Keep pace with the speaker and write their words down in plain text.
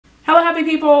Hello happy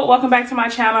people, welcome back to my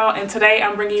channel, and today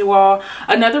I'm bringing you all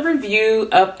another review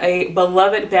of a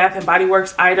beloved Bath and Body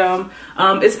Works item.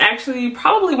 It's actually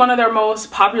probably one of their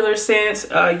most popular scents,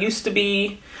 used to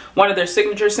be one of their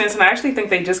signature scents, and I actually think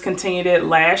they just continued it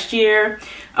last year,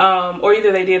 or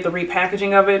either they did the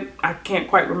repackaging of it. I can't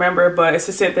quite remember, but it's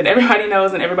a scent that everybody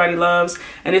knows and everybody loves,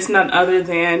 and it's none other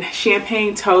than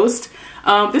Champagne Toast.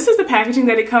 This is the packaging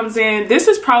that it comes in. This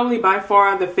is probably by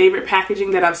far the favorite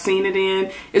packaging that I've seen it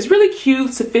in. It's really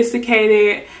cute,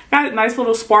 sophisticated, got nice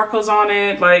little sparkles on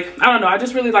it. Like, I don't know, I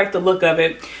just really like the look of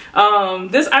it.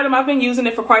 This item, I've been using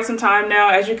it for quite some time now.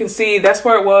 As you can see, that's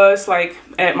where it was like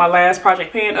at my last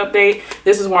Project Pan update.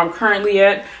 This is where I'm currently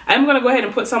at. I'm gonna go ahead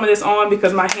and put some of this on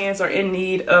because my hands are in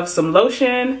need of some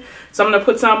lotion. So I'm gonna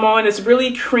put some on. It's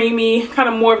really creamy, kind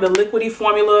of more of the liquidy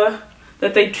formula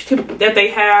that they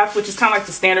have, which is kind of like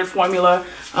the standard formula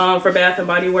for Bath and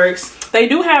Body Works. They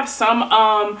do have some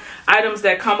items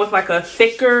that come with like a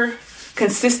thicker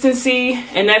consistency,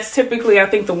 and that's typically, I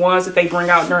think, the ones that they bring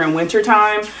out during winter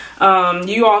time.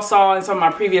 You all saw in some of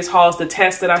my previous hauls the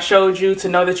test that I showed you to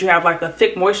know that you have like a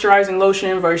thick moisturizing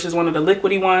lotion versus one of the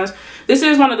liquidy ones. This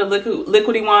is one of the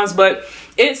liquidy ones, but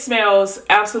it smells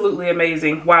absolutely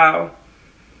amazing. Wow.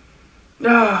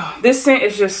 Oh, this scent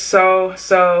is just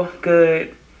so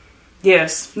good.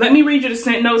 Yes, let me read you the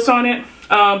scent notes on it.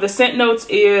 The scent notes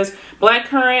is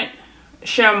blackcurrant,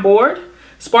 chambord,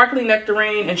 sparkling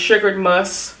nectarine, and sugared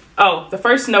musk. Oh, the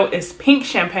first note is pink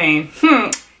champagne.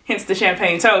 Hence the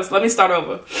champagne toast. Let me start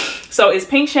over. So it's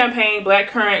pink champagne,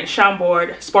 blackcurrant,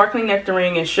 chambord, sparkling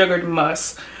nectarine, and sugared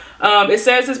musk. It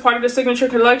says it's part of the signature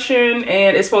collection,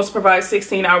 and it's supposed to provide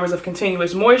 16 hours of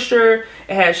continuous moisture.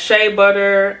 It has shea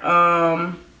butter,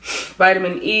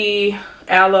 vitamin E,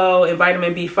 aloe, and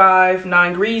vitamin B5.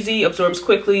 Non-greasy, absorbs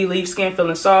quickly, leaves skin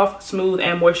feeling soft, smooth,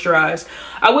 and moisturized.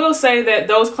 I will say that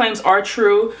those claims are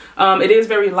true. It is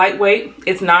very lightweight.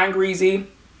 It's non-greasy.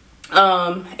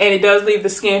 And it does leave the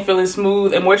skin feeling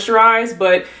smooth and moisturized,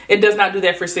 but it does not do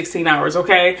that for 16 hours,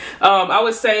 okay? I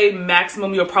would say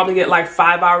maximum you'll probably get like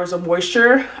 5 hours of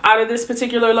moisture out of this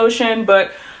particular lotion,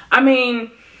 but I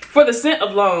mean, for the scent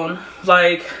alone,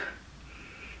 like,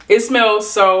 it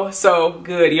smells so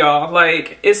good, y'all.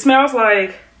 Like, it smells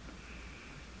like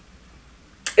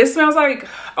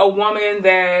a woman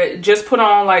that just put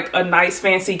on like a nice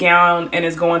fancy gown and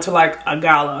is going to like a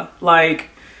gala, like,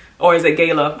 or is it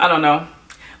gala? I don't know.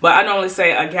 But I normally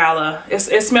say a gala.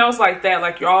 It smells like that.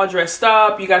 Like you're all dressed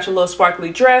up. You got your little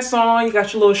sparkly dress on. You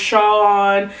got your little shawl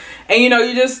on. And, you know,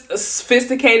 you're just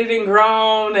sophisticated and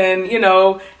grown. And, you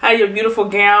know, have your beautiful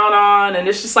gown on. And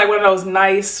it's just like one of those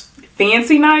nice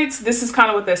fancy nights. This is kind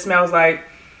of what that smells like.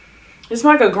 It's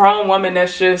like a grown woman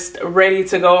that's just ready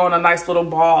to go on a nice little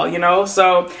ball, you know?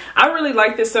 So I really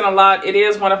like this scent a lot. It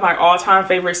is one of my all-time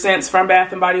favorite scents from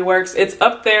Bath & Body Works. It's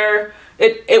up there.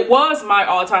 It was my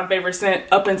all-time favorite scent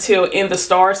up until In the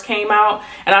Stars came out.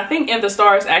 And I think In the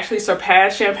Stars actually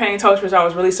surpassed Champagne Toast, which I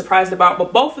was really surprised about.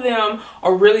 But both of them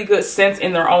are really good scents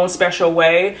in their own special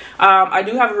way. I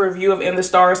do have a review of In the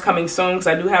Stars coming soon because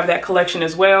I do have that collection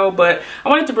as well. But I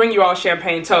wanted to bring you all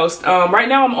Champagne Toast. Right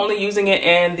now I'm only using it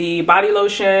in the body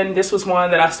lotion. This was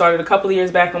one that I started a couple of years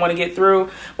back and want to get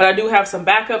through. But I do have some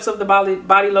backups of the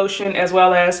body lotion as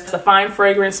well as the fine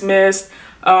fragrance mist.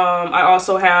 I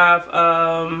also have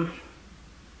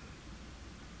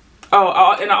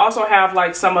and I also have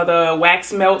like some of the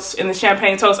wax melts in the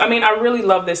Champagne Toast. I mean, I really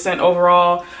love this scent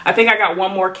overall. I think I got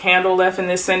one more candle left in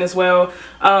this scent as well.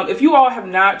 If you all have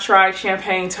not tried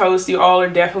Champagne Toast, you all are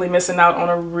definitely missing out on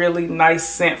a really nice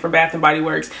scent from Bath and Body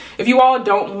Works. If you all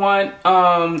don't want,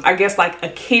 I guess like a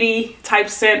kitty type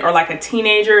scent or like a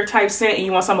teenager type scent, and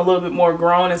you want something a little bit more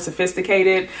grown and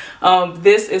sophisticated,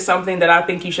 this is something that I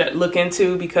think you should look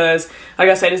into because, like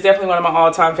I said, it's definitely one of my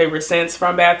all-time favorite scents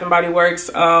from Bath and Body Works.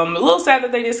 A little sad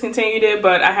that they discontinued it,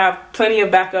 but I have plenty of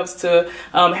backups to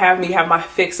have me have my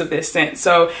fix of this scent.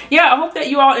 So yeah, I hope that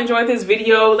you all enjoyed this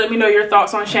video. Let me know your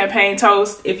thoughts on Champagne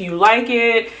Toast, if you like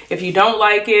it, if you don't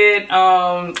like it,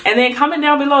 and then comment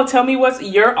down below. Tell me what's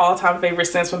your all-time favorite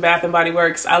scents from Bath and Body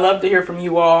Works. I love to hear from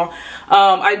you all.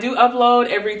 I do upload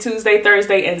every Tuesday,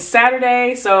 Thursday, and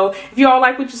Saturday, so if you all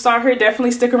like what you saw here,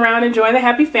 definitely stick around and join the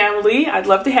happy family. I'd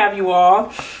love to have you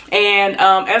all. And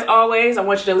as always, I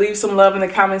want you to leave some love in the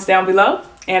comments down below,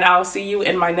 and I'll see you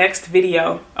in my next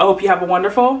video. I hope you have a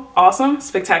wonderful, awesome,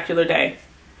 spectacular day.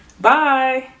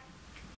 Bye.